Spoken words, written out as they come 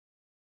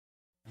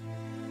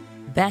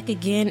Back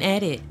again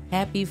at it.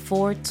 Happy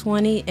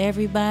 420,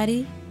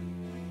 everybody.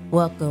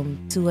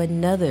 Welcome to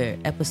another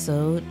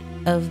episode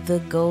of the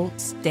Gold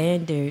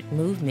Standard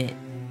Movement.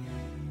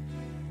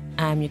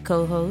 I'm your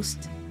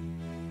co-host.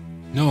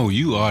 No,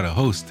 you are the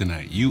host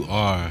tonight. You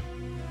are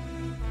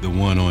the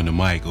one on the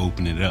mic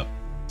opening it up.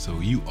 So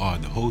you are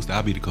the host.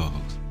 I'll be the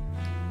co-host.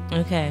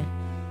 Okay.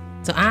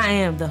 So I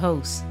am the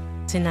host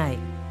tonight.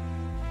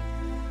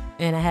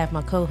 And I have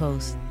my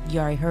co-host. You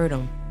already heard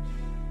him.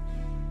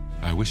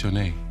 All right, what's your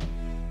name?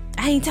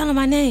 I ain't telling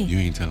my name. You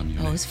ain't telling me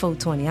your name. Oh, it's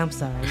 420. I'm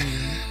sorry.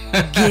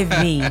 Forgive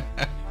me.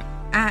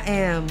 I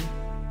am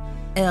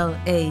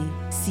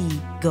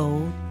LAC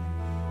Gold,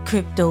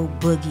 Crypto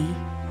Boogie.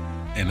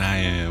 And I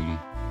am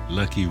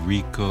Lucky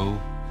Rico,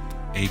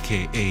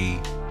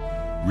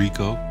 a.k.a.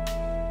 Rico.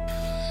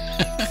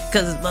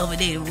 Because his mama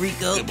named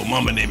Rico. Yeah, but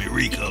mama named me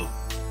Rico.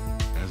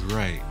 That's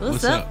right.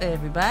 What's up,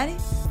 everybody?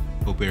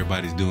 Hope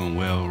everybody's doing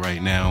well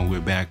right now.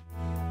 We're back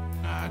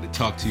to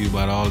talk to you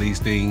about all these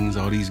things,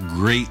 all these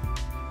great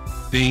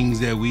things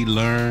that we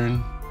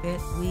learn.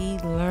 Because we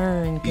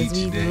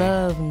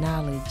love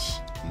knowledge.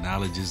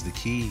 Knowledge is the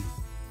key.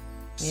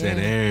 Set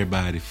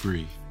everybody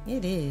free.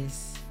 It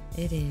is.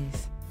 It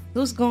is.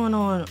 What's going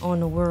on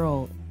the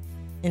world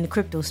in the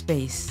crypto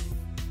space?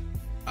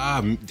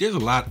 There's a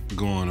lot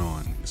going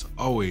on. There's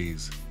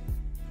always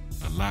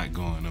a lot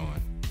going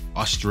on.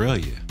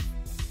 Australia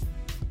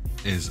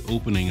is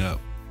opening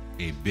up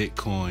a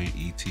Bitcoin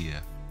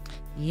ETF.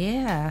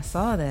 Yeah, I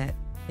saw that.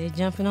 They're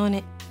jumping on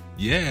it.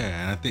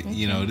 Yeah, and I think,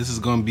 this is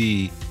going to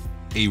be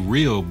a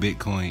real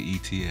Bitcoin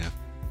ETF,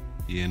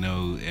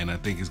 and I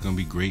think it's going to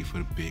be great for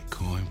the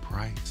Bitcoin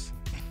price.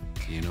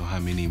 You know how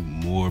many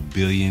more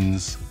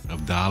billions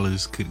of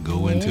dollars could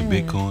go into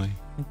Bitcoin?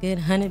 A good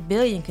 100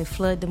 billion could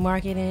flood the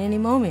market at any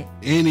moment.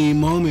 Any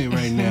moment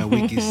right now,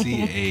 we can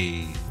see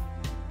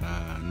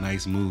a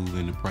nice move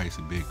in the price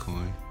of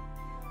Bitcoin.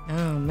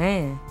 Oh,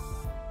 man.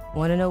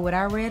 Want to know what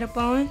I read up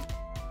on?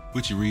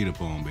 What you read up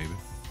on, baby?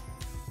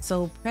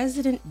 So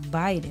President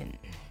Biden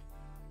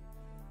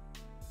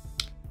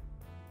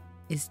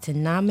is to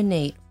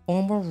nominate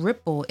former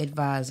Ripple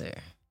advisor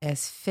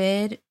as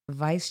Fed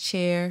Vice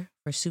Chair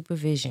for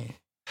Supervision.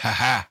 Ha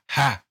ha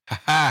ha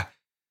ha ha!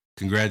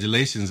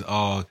 Congratulations,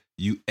 all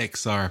you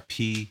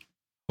XRP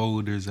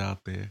holders out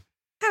there.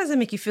 How does it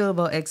make you feel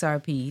about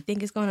XRP? You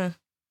think it's gonna,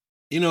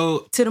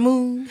 to the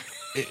moon?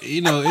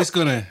 It's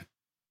gonna.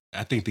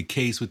 I think the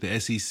case with the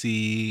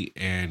SEC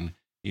and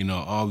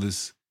all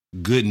this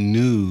good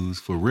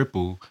news for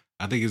Ripple,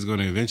 I think it's going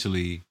to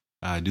eventually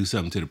do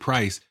something to the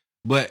price.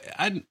 But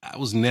I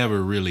was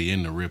never really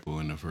into Ripple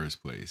in the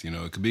first place,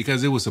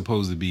 because it was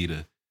supposed to be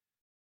the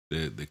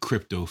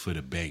crypto for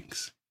the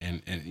banks.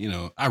 And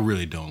I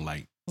really don't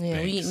like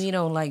banks. We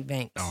don't like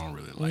banks. I don't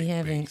really like we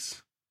haven't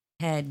banks.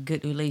 Had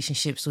good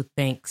relationships with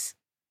banks.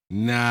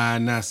 Nah,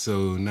 not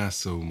so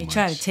much. They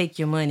try to take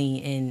your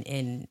money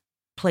and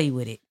play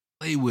with it.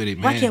 Play with it,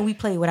 man. Why can't we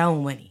play with our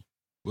own money?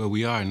 Well,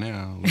 we are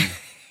now.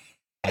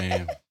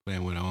 Playing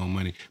with our own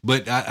money.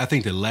 But I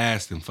think the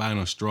last and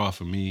final straw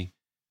for me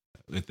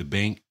at the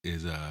bank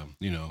is,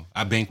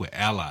 I bank with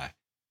Ally.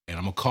 And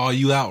I'm going to call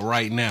you out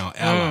right now,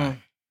 Ally.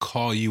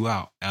 Call you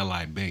out,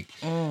 Ally Bank.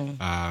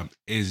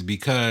 Is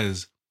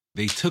because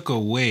they took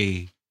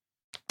away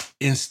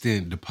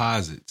instant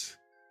deposits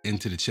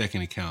into the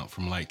checking account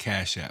from like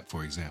Cash App,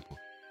 for example.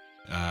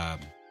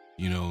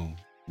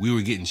 We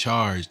were getting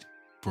charged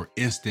for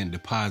instant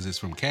deposits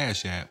from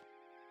Cash App,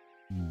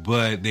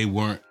 but they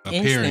weren't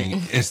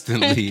appearing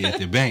instantly at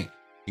the bank.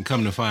 And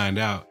come to find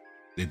out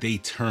that they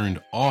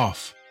turned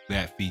off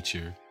that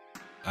feature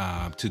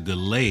to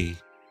delay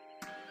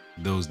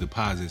those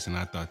deposits, and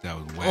I thought that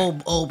was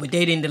whack. Oh, but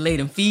they didn't delay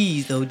them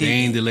fees, though, did they? They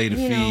ain't delay the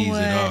fees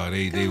at all.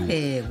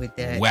 They with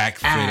that. Whack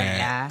for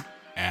that.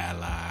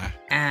 Ally.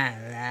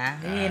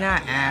 He ain't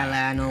our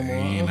ally no more.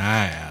 He ain't our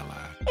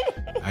ally.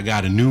 I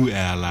got a new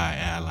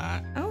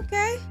ally.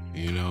 Okay.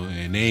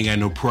 And they ain't got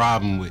no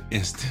problem with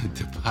instant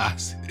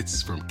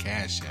deposits from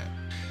Cash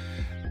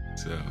App.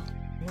 So.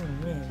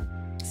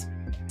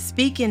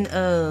 Speaking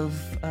of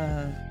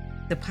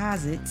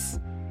deposits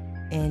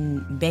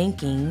and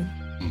banking,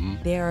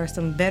 there are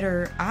some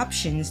better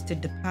options to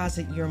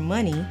deposit your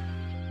money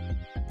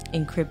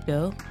in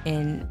crypto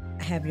and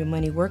have your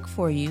money work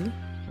for you,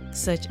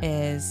 such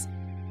as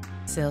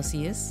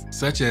Celsius.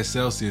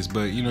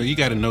 But you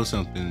got to know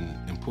something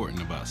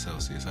important about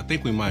Celsius. I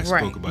think we might have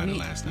spoke about it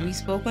last time. We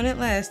spoke on it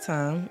last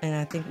time, and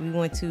I think we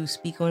want to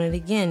speak on it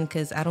again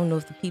because I don't know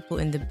if the people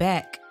in the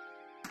back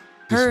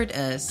heard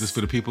us. Just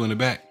for the people in the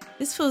back?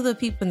 It's for the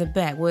people in the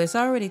back. Well, it's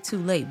already too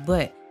late,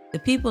 but the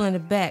people in the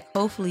back,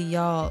 hopefully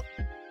y'all,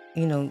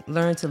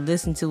 learn to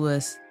listen to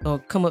us or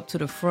come up to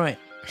the front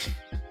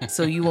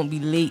so you won't be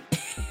late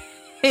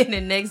in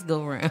the next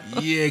go round.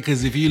 Yeah,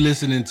 because if you're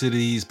listening to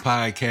these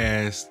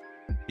podcasts,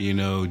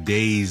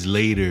 days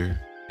later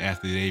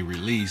after they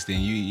release, then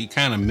you're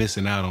kind of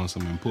missing out on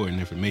some important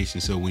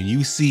information. So when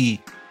you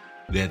see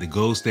that the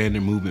Gold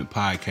Standard Movement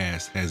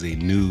podcast has a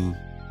new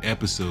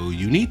episode,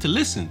 you need to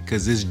listen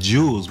because it's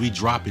jewels. We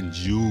dropping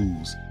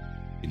jewels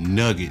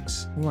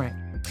nuggets. Right.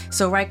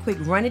 So right quick,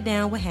 run it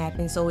down what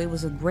happened. So it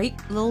was a great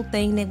little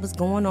thing that was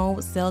going on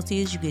with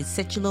Celsius. You could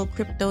set your little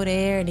crypto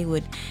there and it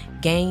would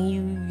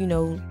gain you,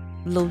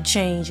 a little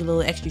change, a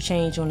little extra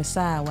change on the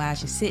side while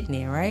you're sitting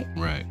there, right?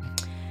 Right.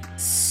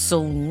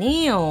 So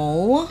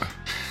now...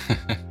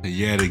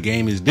 Yeah, the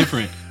game is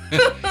different.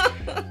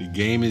 The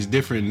game is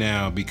different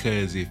now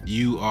because if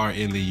you are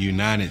in the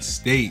United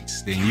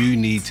States, then you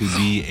need to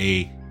be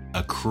a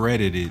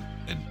accredited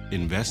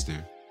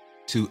investor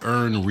to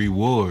earn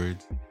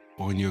rewards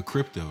on your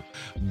crypto.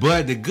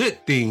 But the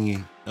good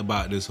thing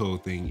about this whole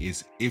thing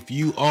is if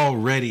you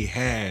already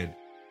had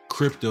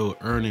crypto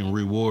earning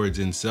rewards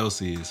in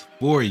Celsius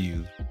for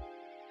you,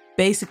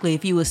 basically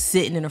if you were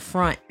sitting in the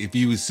front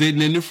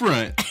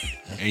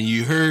and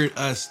you heard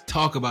us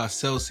talk about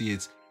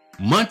Celsius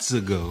months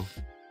ago,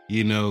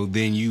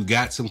 then you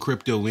got some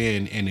crypto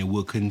in and it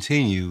will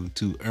continue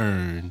to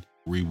earn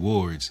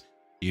rewards.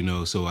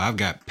 So I've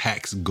got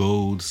Pax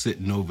Gold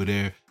sitting over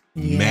there.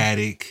 Yeah.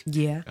 Matic,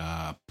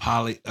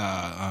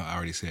 I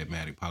already said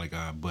Matic,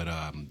 Polygon, but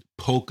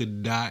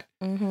Polkadot,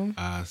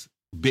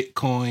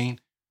 Bitcoin,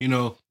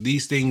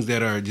 these things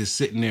that are just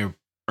sitting there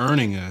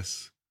earning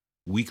us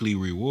weekly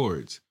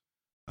rewards.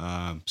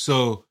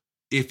 So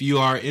if you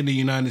are in the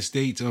United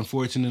States,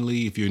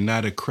 unfortunately, if you're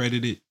not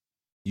accredited,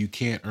 you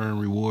can't earn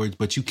rewards,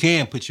 but you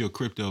can put your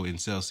crypto in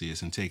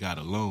Celsius and take out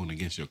a loan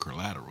against your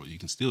collateral. You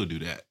can still do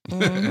that.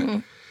 Mm-hmm.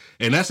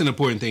 And that's an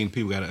important thing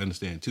people got to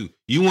understand too.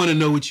 You want to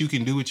know what you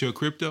can do with your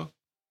crypto?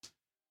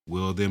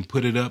 Well, then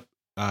put it up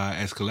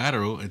as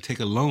collateral and take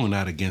a loan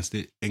out against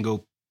it and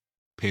go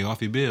pay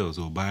off your bills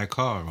or buy a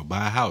car or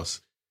buy a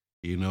house,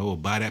 or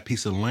buy that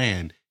piece of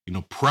land.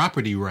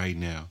 Property right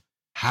now,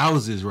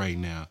 houses right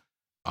now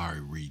are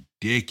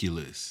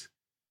ridiculous.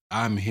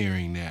 I'm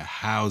hearing that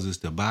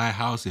to buy a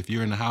house, if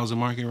you're in the housing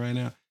market right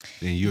now,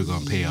 then you're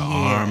going to pay an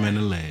arm and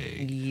a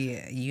leg.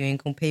 Yeah, you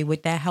ain't going to pay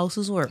what that house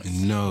is worth.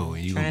 No,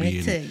 and you're going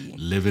to be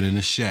living in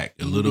a shack.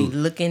 Be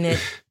looking at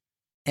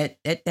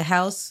the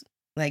house,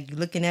 like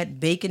looking at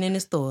bacon in the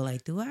store,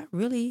 like, do I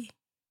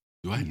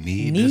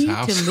need this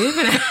house? To live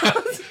in a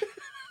house?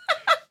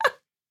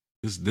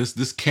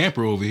 This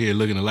camper over here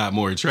looking a lot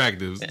more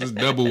attractive. This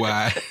double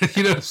wide.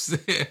 You know what I'm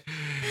saying?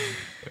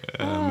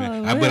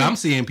 Man. But I'm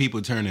seeing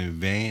people turning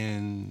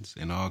vans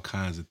and all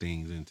kinds of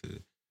things into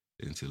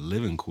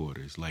living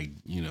quarters, like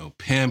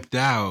pimped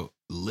out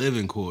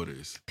living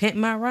quarters. Pimp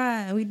my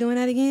ride. Are we doing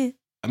that again?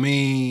 I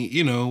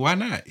mean, why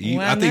not?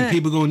 I think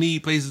people gonna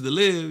need places to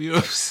live. You know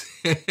what I'm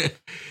saying?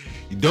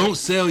 Don't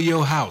sell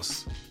your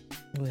house.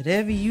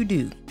 Whatever you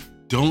do,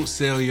 don't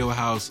sell your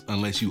house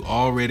unless you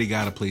already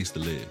got a place to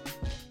live.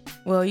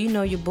 Well,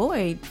 your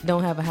boy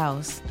don't have a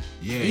house.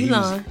 Yeah,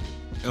 Elon.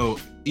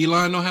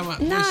 Elon don't have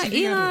a... Nah,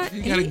 Elon...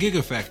 He got a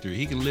gigafactory.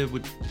 He can live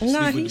with...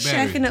 Nah, he's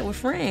shacking up with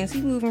friends.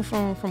 He moving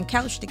from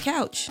couch to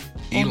couch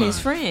on his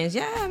friends.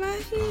 Yeah, man.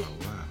 Oh,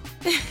 wow.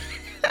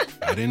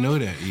 I didn't know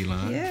that,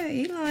 Elon. Yeah,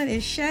 Elon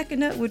is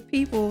shacking up with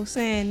people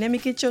saying, let me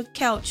get your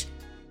couch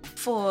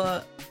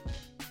for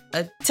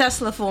a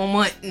Tesla for a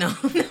month. No.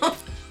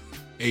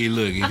 Hey,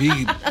 look, if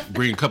he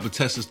bring a couple of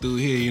Teslas through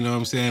here, you know what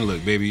I'm saying?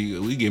 Look, baby,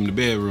 we give him the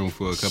bedroom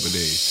for a couple of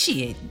days.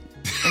 Shit.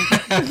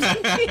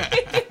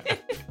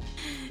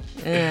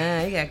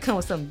 You gotta come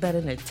with something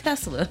better than a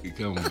Tesla. You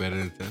come with better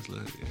than a Tesla?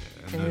 Yeah,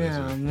 I know that's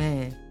right.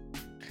 Man.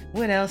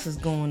 What else is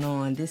going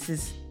on? This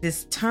is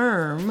this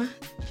term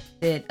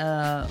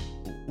that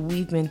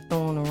we've been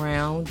throwing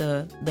around,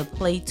 the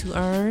play to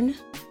earn.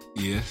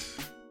 Yes.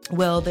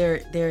 Well,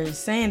 they're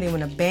saying they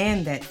want to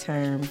ban that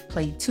term,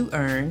 play to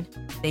earn.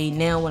 They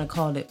now want to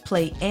call it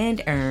play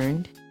and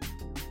earned.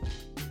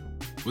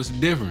 What's the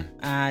difference?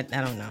 I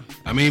don't know.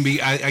 I mean,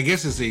 I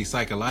guess it's a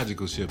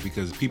psychological shift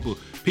because people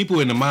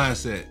in the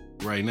mindset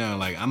right now,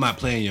 like, I'm not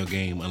playing your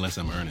game unless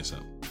I'm earning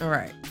something. All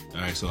right,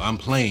 so I'm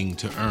playing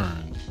to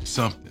earn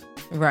something.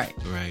 Right.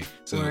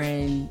 So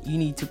wherein you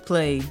need to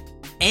play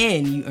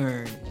and you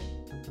earn.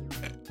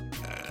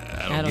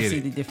 I don't see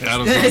the difference. I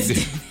don't see the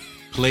difference.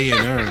 Play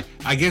and earn.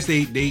 I guess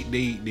they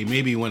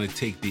maybe want to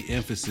take the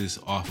emphasis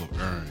off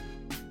of earn.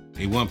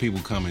 They want people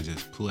to come and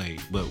just play,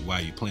 but while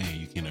you're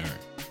playing, you can earn.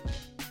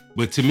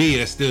 But to me,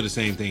 that's still the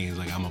same thing. It's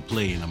like I'm going to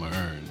play and I'm going to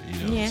earn.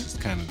 Yeah. It's just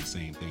kind of the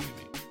same thing to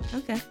me.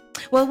 Okay.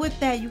 Well, with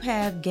that, you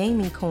have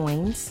gaming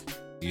coins.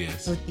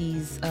 Yes. With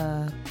these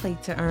play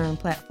to earn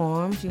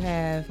platforms. You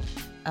have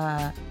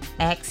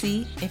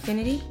Axie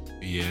Infinity.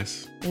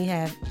 Yes. You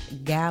have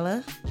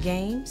Gala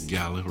Games.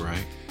 Gala,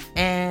 right.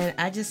 And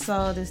I just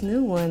saw this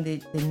new one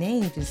that the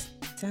name just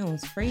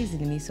sounds crazy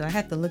to me, so I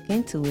had to look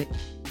into it.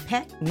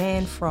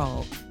 Pac-Man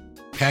Frog.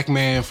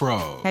 Pac-Man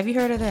Frog. Have you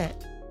heard of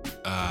that?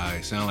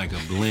 It sounds like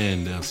a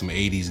blend of some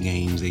 80s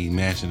games they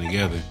mashing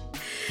together.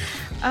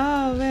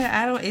 Oh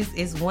man,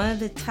 it's one of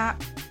the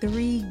top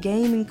 3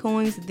 gaming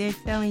coins that they're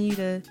telling you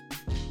to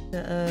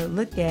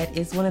look at.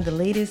 It's one of the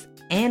latest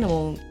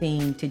animal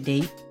theme to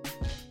date,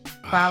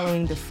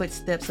 following the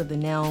footsteps of the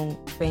now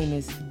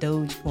famous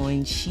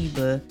Dogecoin,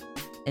 Shiba,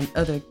 and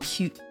other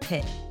cute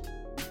pet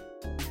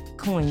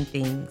coin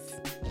things.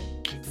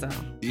 So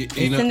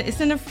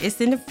it's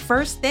in the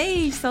first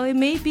stage. So it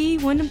may be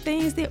one of them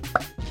things that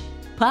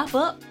pop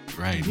up.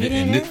 Right.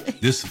 And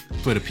this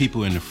for the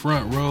people in the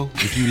front row.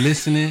 If you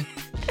listening,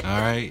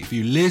 all right. If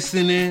you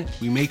listening,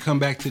 we may come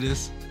back to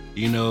this,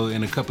 in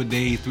a couple of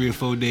days, 3 or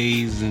 4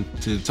 days, and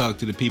to talk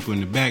to the people in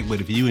the back. But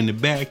if you in the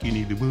back, you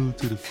need to move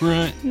to the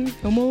front.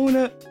 Come on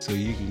up, so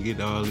you can get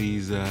all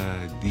these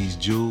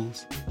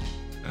jewels.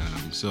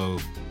 So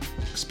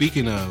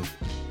speaking of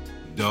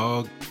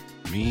dog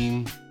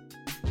meme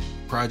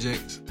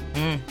projects,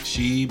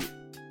 Sheeb,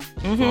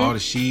 for all the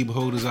Sheeb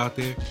holders out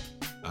there.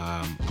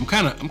 I'm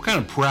kind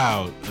of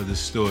proud of the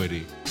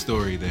story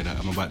that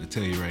I'm about to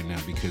tell you right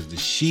now, because the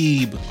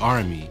Sheeb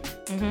army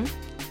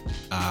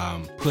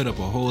put up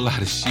a whole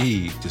lot of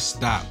Sheeb to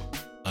stop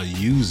a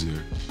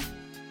user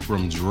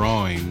from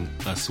drawing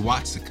a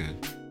swastika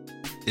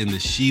in the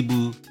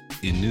Shiba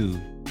Inu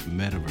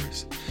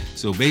Metaverse.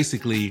 So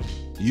basically,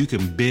 you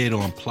can bid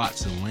on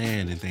plots of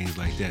land and things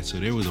like that. So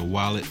there was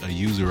a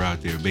user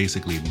out there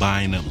basically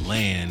buying up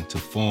land to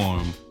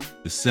form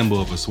the symbol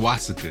of a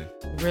swastika.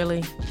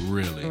 Really?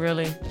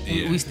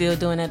 Yeah. We still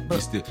doing that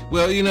book? It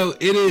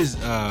is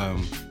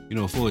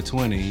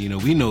 420.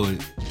 We know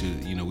it.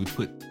 We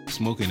put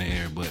smoke in the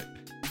air, but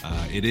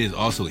it is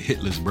also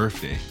Hitler's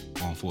birthday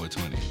on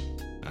 420.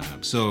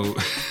 So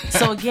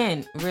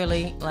again,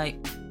 really, like.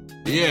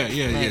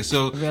 Yeah.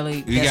 So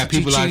really, you got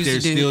people out there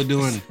still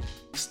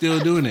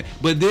doing it.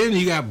 But then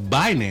you got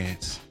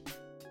Binance.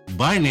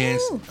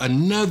 Ooh.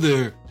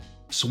 Another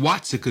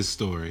swastika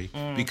story,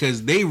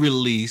 because they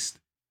released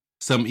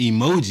some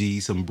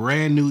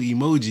brand new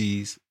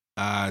emojis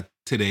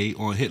today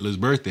on Hitler's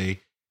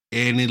birthday,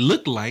 and it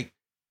looked like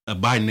a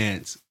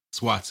Binance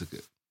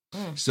swastika.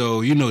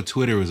 So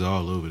Twitter was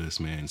all over this,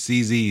 man.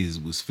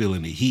 CZ was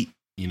feeling the heat,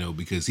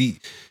 because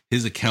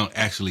his account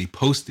actually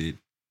posted,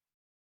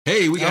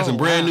 "Hey, we got some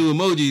brand new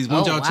emojis. Why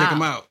don't y'all check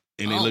them out?"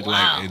 And they look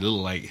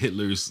like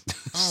Hitler's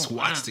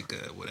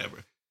swastika or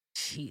whatever.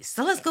 Jeez.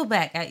 So let's go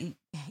back.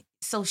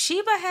 So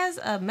Shiba has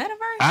a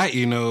metaverse?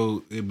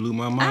 It blew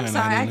my mind. I'm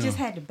sorry, I just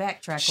had to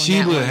backtrack on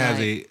Shiba that one. has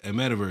a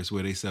metaverse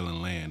where they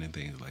selling land and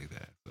things like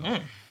that. So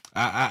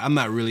I'm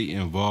not really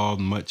involved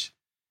much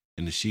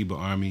in the Shiba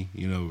army.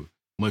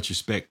 Much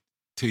respect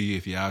to you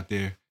if you're out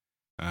there.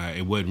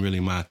 It wasn't really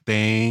my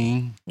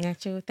thing.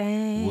 Not your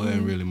thing.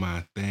 Wasn't really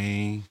my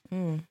thing.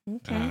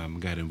 Okay.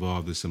 Got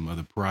involved in some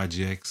other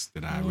projects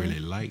that I really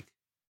like.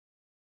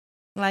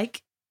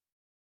 Like?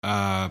 The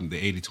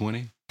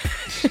 80/20.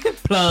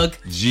 Plug.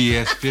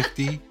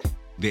 GS50.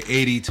 The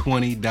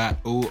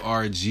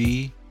 8020.org.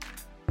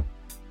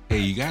 Hey,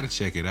 you got to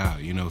check it out.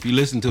 If you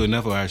listen to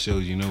enough of our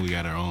shows, we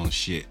got our own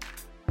shit.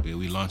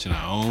 We launching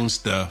our own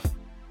stuff.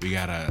 We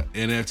got a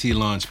NFT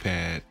launch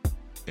pad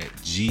at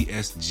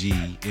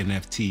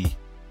gsgnft.com.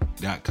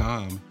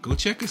 Go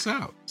check us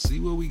out. See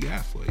what we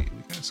got for you.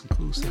 We got some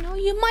cool stuff.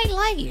 You might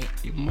like it.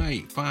 You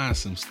might find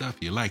some stuff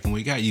you like. And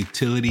we got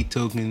utility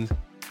tokens.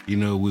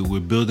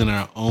 We're building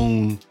our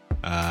own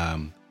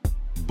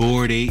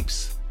Bored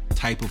Apes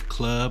type of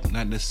club.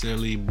 Not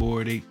necessarily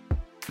Bored Ape,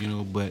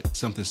 but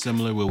something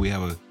similar where we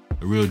have a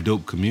real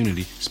dope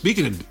community.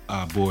 Speaking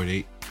of Bored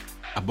Ape,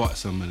 I bought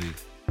some of the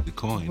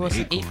coin. What's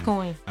the 8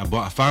 coin?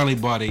 I finally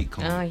bought 8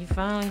 coin. Oh, you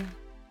finally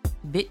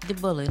bit the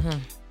bullet, huh?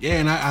 Yeah,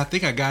 and I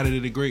think I got it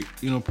at a great,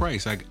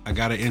 price. I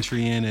got an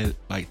entry in at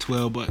like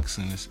 $12,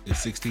 and it's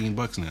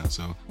 $16 now.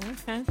 So,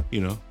 okay,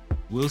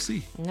 we'll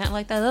see. Not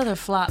like that other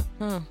flop,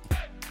 huh?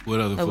 What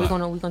other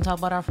flop? We gonna talk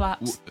about our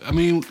flops? I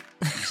mean,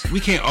 we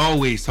can't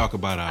always talk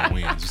about our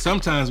wins.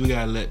 Sometimes we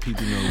gotta let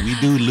people know we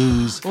do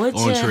lose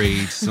on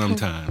trades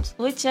sometimes.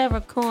 Whichever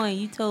coin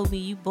you told me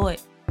you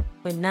bought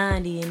for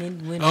 90 and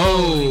then went.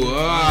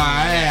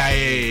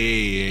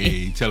 Hey,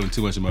 you telling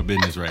too much of my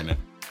business right now.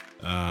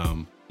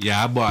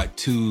 I bought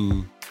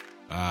 2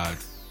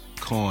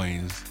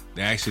 coins.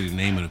 Actually, the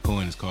name of the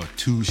coin is called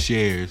 2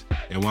 shares.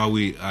 And while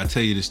I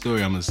tell you the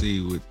story, I'm gonna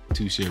see what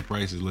 2 share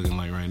price is looking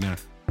like right now.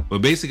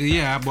 But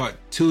basically, I bought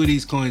 2 of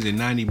these coins at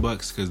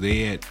 $90 because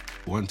they had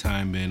one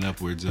time been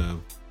upwards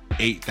of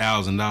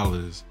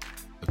 $8,000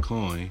 a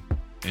coin.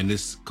 And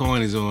this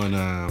coin is on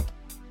the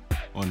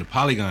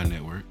Polygon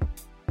network.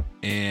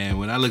 And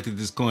when I looked at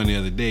this coin the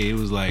other day, it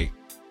was like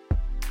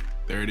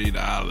 $30.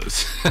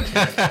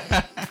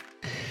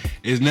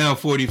 It's now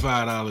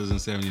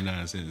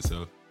 $45.79.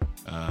 So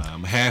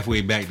I'm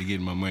halfway back to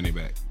getting my money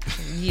back.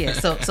 Yeah.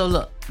 So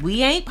look,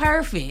 we ain't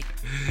perfect.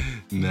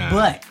 Nah.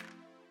 But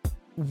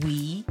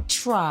we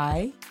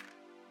try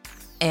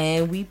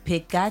and we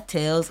pick our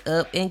tails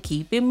up and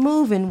keep it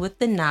moving with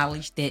the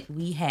knowledge that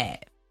we have.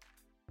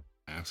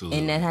 Absolutely.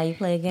 And that's how you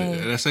play a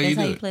game. That's how you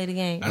play the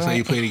game. That's right? How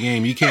you play the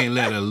game. You can't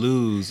let a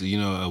losing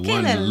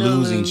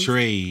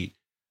trade,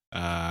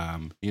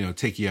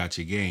 take you out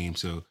your game.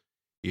 So,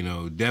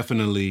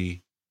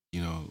 definitely,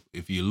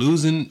 if you're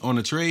losing on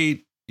a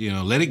trade,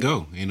 let it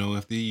go.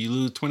 If you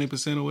lose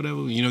 20% or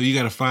whatever, you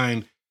got to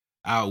find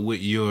out what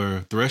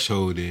your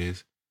threshold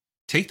is.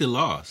 Take the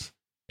loss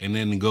and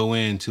then go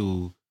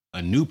into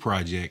a new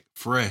project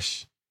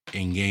fresh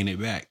and gain it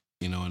back,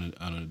 on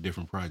a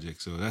different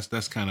project. So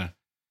that's kind of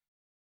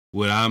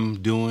what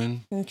I'm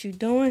doing. What you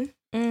doing?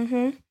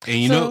 Mm-hmm. And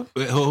you know,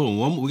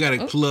 hold on, we got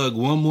to plug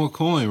one more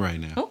coin right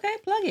now. Okay,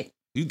 plug it.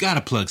 You got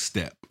to plug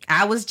Step.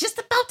 I was just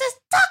about to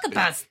talk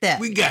about Step.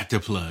 We got to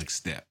plug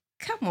Step.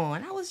 Come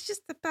on, I was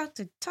just about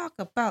to talk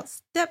about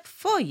Step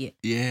for you.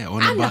 Yeah,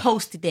 I'm the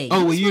host today.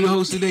 Oh, well, you the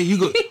host today? You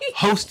go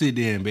host it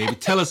then, baby.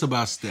 Tell us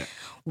about Step.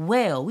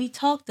 Well, we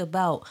talked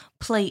about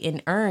play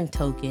and earn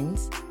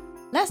tokens.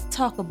 Let's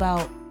talk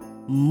about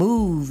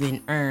move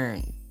and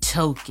earn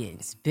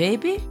tokens,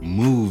 baby.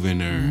 Move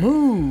and earn.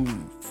 Move.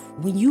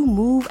 When you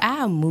move,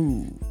 I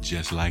move.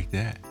 Just like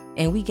that.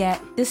 And we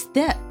got the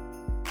Step.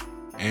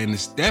 And the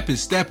Step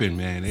is stepping,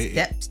 man.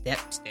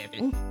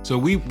 Stepping. So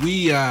we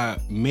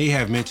may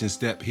have mentioned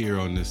Step here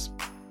on this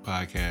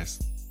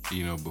podcast,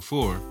 you know,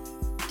 before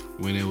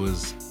when it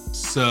was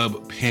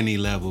sub penny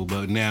level,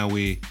 but now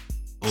we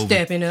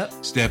stepping up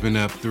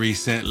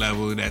 3-cent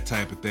level, that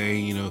type of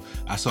thing. You know,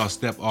 I saw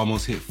Step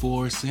almost hit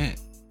 4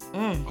 cents.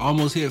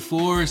 Almost hit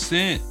 4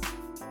 cents.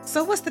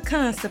 So what's the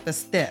concept of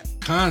Step?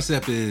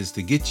 Concept is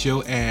to get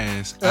your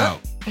ass out,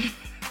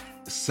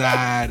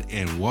 side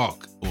and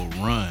walk or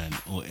run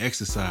or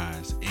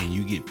exercise, and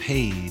you get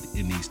paid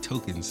in these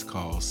tokens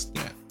called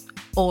Step.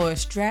 Or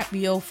strap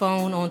your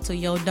phone onto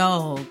your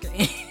dog.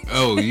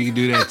 Oh, you can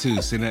do that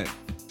too. Send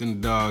the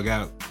dog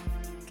out.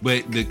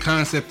 But the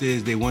concept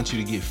is they want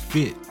you to get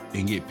fit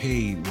and get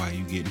paid while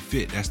you getting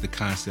fit. That's the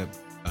concept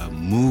of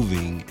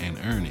moving and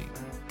earning.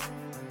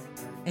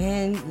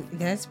 And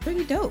that's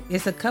pretty dope.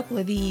 It's a couple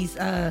of these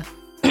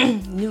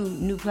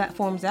new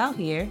platforms out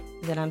here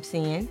that I'm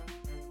seeing.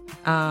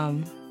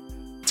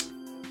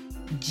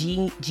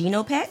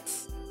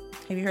 Genopets.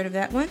 Have you heard of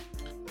that one?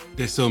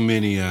 There's so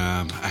many.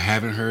 I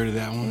haven't heard of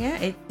that one.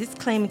 Yeah, it's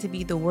claiming to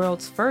be the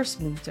world's first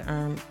move to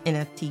earn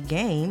NFT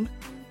game.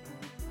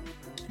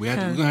 We're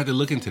gonna have to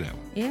look into that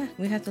one. Yeah,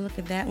 we have to look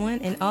at that one.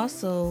 And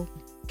also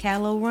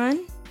Calo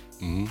Run.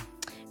 Mm-hmm.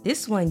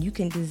 This one you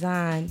can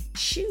design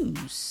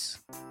shoes.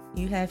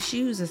 You have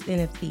shoes as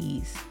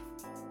NFTs.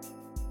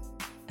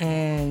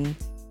 And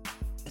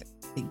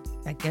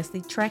I guess they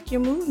track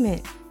your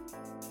movement.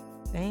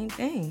 Same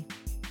thing.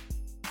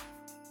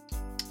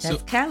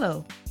 That's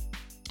Calo.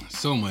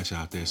 So much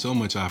out there, so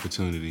much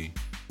opportunity.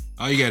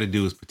 All you got to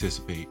do is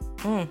participate.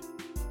 All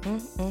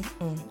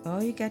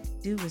you got to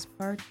do is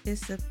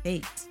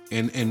participate.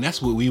 And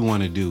that's what we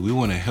want to do. We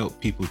want to help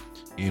people,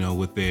 you know,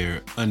 with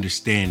their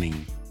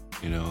understanding,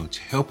 you know,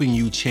 helping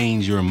you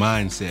change your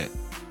mindset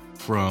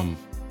from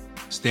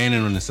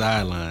standing on the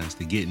sidelines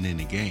to getting in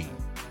the game,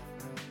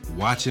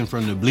 watching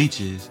from the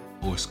bleachers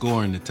or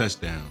scoring the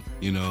touchdown,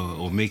 you know,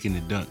 or making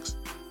the dunks.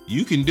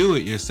 You can do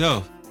it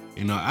yourself.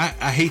 You know,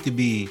 I hate to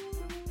be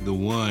the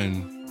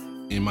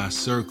one in my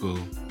circle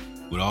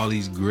with all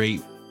these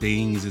great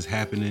things that's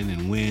happening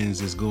and wins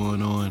that's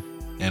going on,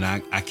 and I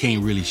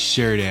can't really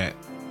share that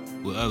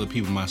with other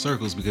people in my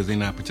circles because they're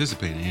not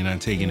participating. They're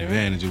not taking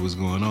advantage of what's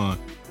going on.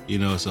 You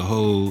know, it's a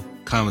whole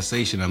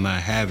conversation I'm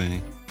not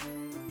having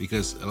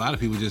because a lot of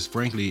people just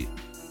frankly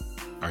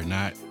are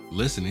not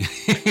listening.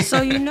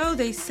 So, you know,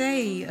 they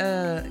say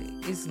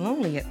it's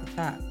lonely at the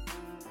top.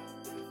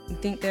 You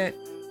think that?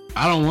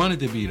 I don't want it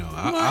to be, though.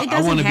 Well,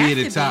 I want to be at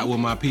the top with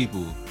my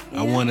people.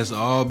 Yeah. I want us to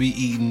all be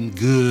eating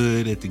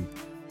good at the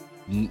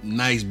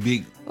nice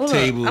big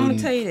table. I'm going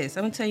to tell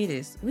you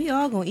this. We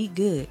all going to eat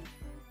good.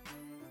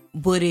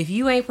 But if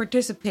you ain't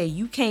participate,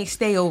 you can't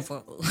stay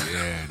over.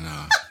 Yeah,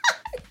 no.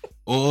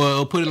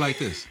 Or put it like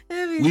this.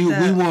 We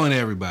want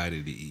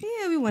everybody to eat.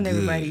 Yeah, we want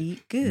everybody to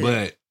eat good.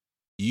 But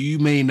you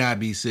may not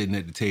be sitting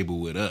at the table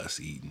with us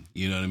eating.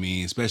 You know what I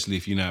mean? Especially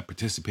if you're not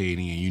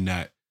participating and you're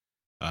not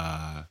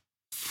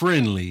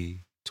friendly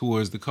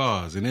towards the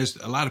cause. And there's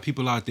a lot of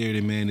people out there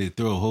that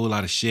throw a whole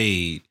lot of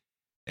shade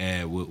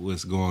at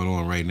what's going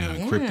on right now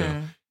in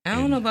crypto. I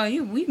don't know about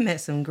you. We've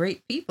met some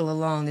great people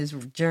along this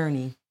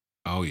journey.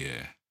 Oh,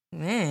 yeah.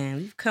 Man,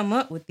 we've come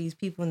up with these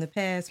people in the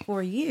past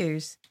 4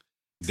 years.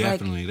 It's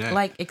definitely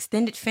like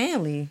extended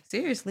family,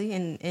 seriously,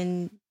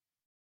 in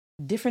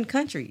different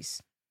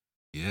countries.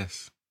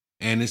 Yes.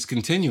 And it's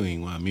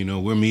continuing. You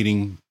know, we're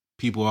meeting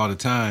people all the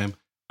time.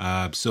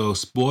 So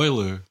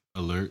spoiler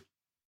alert.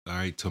 All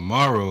right,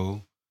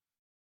 tomorrow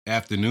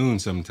afternoon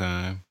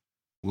sometime,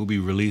 we'll be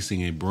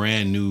releasing a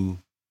brand new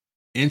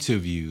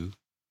interview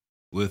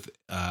with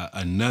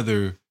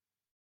another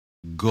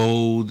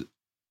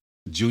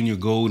junior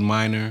gold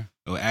miner,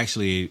 or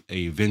actually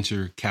a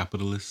venture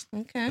capitalist,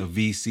 a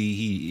VC.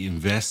 He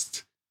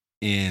invests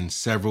in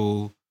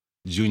several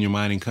junior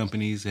mining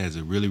companies, has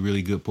a really,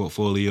 really good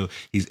portfolio.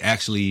 He's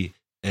actually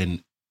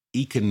an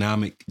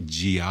economic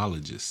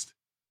geologist.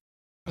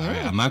 All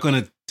right. I'm not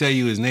going to tell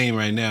you his name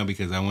right now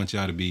because I want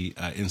y'all to be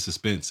in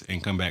suspense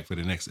and come back for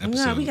the next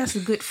episode. No, we got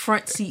some good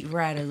front seat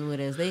riders with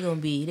us. They're gonna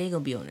be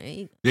on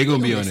there. They're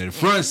gonna be on there.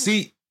 Front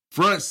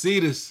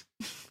seaters.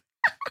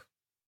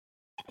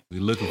 We're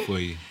looking for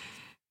you.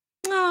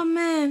 Oh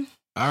man.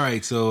 All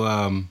right.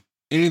 So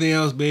anything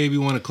else, babe,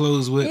 you want to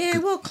close with? Yeah,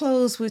 we'll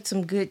close with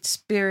some good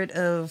spirit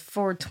of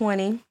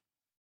 420.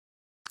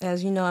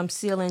 As you know, I'm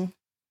sealing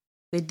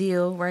the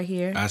deal right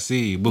here. I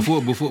see.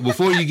 Before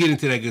you get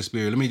into that good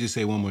spirit, let me just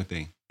say one more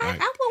thing. I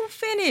won't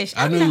finish.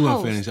 I know you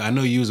won't finish. I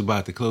know you was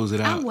about to close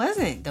it out. I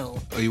wasn't though.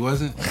 Oh, you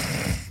wasn't?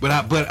 But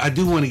I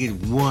do want to get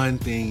one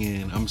thing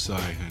in. I'm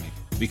sorry, honey,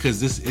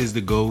 because this is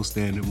the gold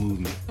standard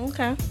movement.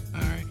 Okay.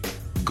 All right.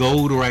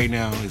 Gold right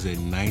now is at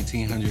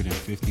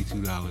 $1,952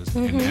 an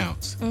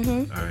ounce.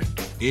 Mm-hmm. All right.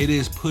 It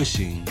is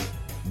pushing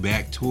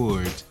back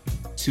towards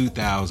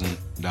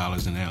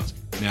 $2,000 an ounce.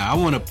 Now, I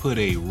want to put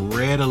a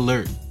red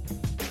alert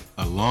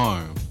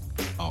alarm,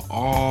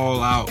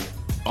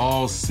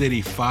 all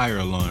city fire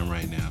alarm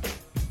right now.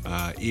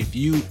 If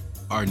you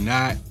are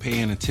not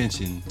paying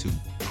attention to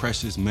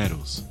precious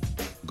metals,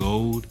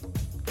 gold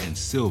and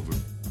silver,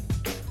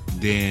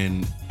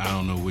 then I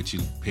don't know what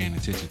you're paying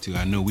attention to.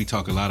 I know we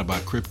talk a lot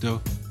about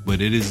crypto, but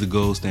it is the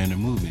gold standard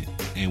movement,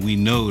 and we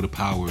know the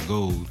power of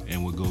gold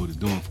and what gold is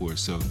doing for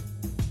us. So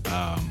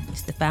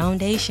it's the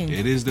foundation.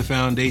 It is the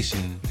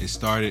foundation. It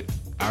started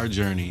our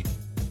journey.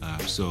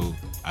 So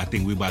I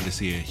think we're about to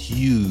see a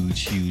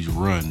huge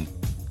run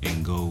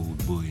in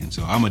gold bullion.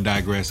 So I'm gonna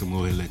digress and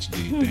go ahead and let you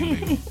do your thing,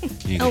 baby.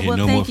 You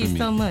thank you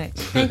so much.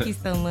 Thank you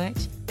so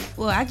much.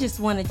 Well, I just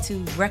wanted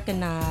to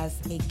recognize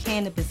a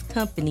cannabis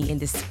company in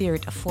the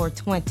spirit of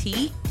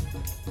 420.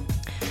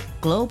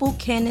 Global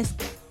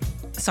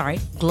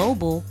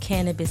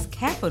Cannabis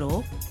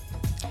Capital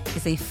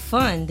is a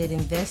fund that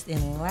invests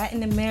in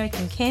Latin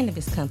American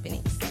cannabis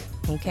companies.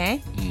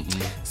 Okay?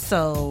 Mm-hmm.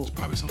 So it's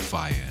probably some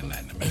fire in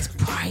Latin America. It's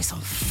probably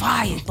some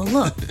fire. But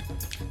look,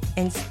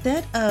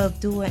 instead of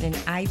doing an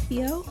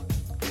IPO,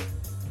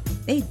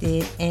 they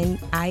did an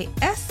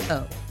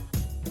ISO.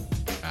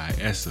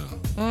 ISO.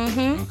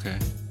 Mm-hmm.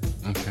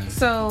 Okay.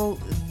 So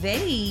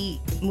they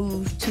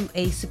moved to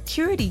a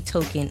security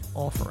token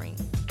offering.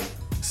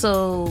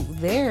 So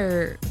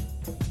they're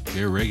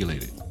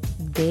regulated.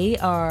 They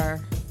are,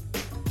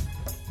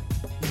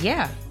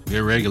 yeah.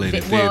 They're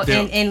regulated.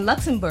 In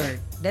Luxembourg.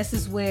 This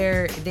is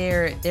where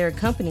their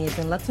company is,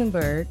 in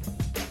Luxembourg,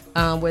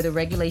 where the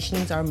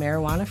regulations are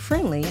marijuana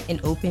friendly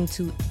and open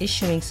to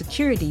issuing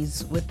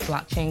securities with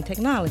blockchain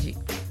technology.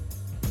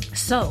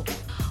 So,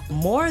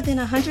 more than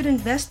 100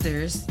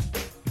 investors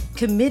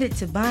committed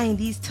to buying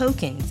these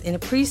tokens in a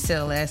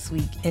pre-sale last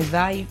week and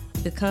valued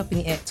the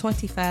company at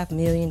 $25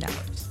 million.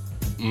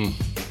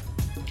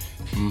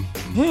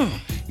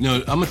 No,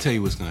 I'm gonna tell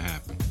you what's gonna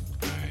happen.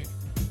 All right,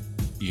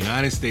 the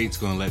United States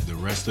gonna let the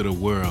rest of the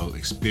world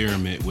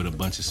experiment with a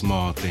bunch of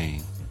small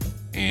things,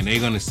 and they're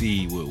gonna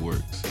see what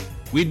works.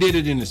 We did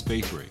it in the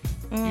space race,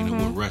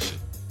 with Russia.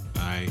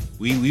 All right,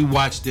 we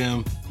watched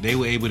them. They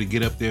were able to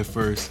get up there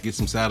first, get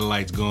some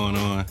satellites going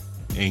on,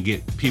 and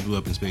get people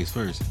up in space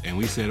first. And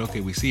we said,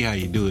 okay, we see how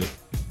you do it,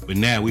 but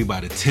now we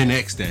about to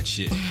 10x that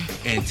shit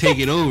and take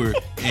it over.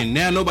 And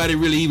now nobody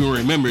really even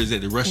remembers that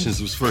the Russians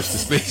was first to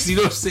space. You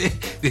know what I'm saying?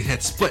 They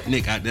had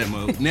Sputnik out that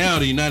mode. Now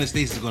the United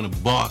States is going to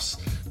boss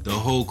the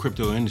whole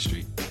crypto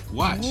industry.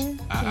 Watch.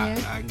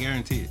 I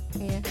guarantee it.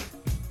 Yeah.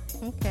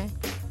 Okay.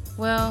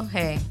 Well,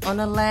 hey, on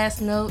the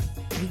last note,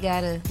 we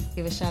got to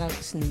give a shout out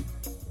to Snoop,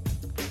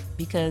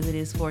 because it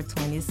is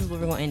 420. This is what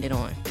we're going to end it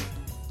on.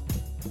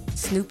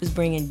 Snoop is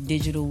bringing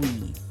digital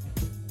weed.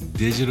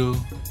 Digital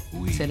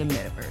weed. To the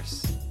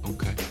metaverse.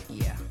 Okay.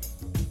 Yeah.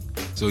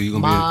 So you're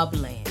going to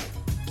Mobland.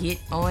 Get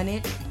on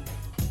it.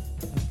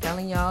 I'm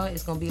telling y'all,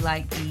 it's going to be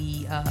like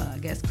the, I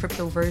guess,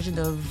 crypto version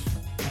of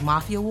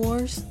Mafia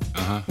Wars.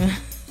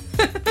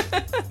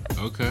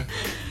 Okay.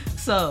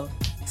 So,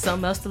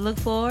 something else to look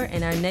for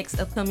in our next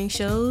upcoming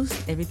shows.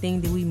 Everything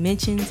that we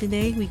mentioned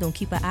today, we're going to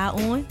keep an eye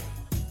on.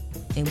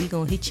 And we're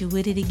going to hit you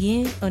with it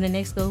again on the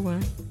next go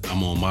run.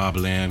 I'm on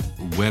Mobland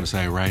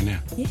website right now.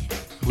 Yeah.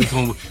 We're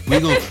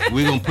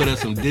gonna put up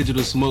some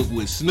digital smoke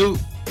with Snoop.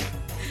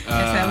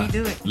 That's how we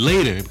do it.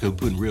 Later, because we're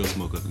putting real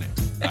smoke up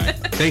next. All right.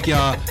 Thank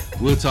y'all.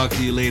 We'll talk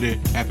to you later.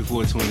 Happy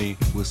 420.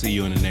 We'll see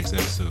you on the next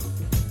episode.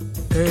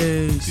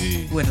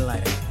 Peace. With a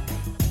lighter.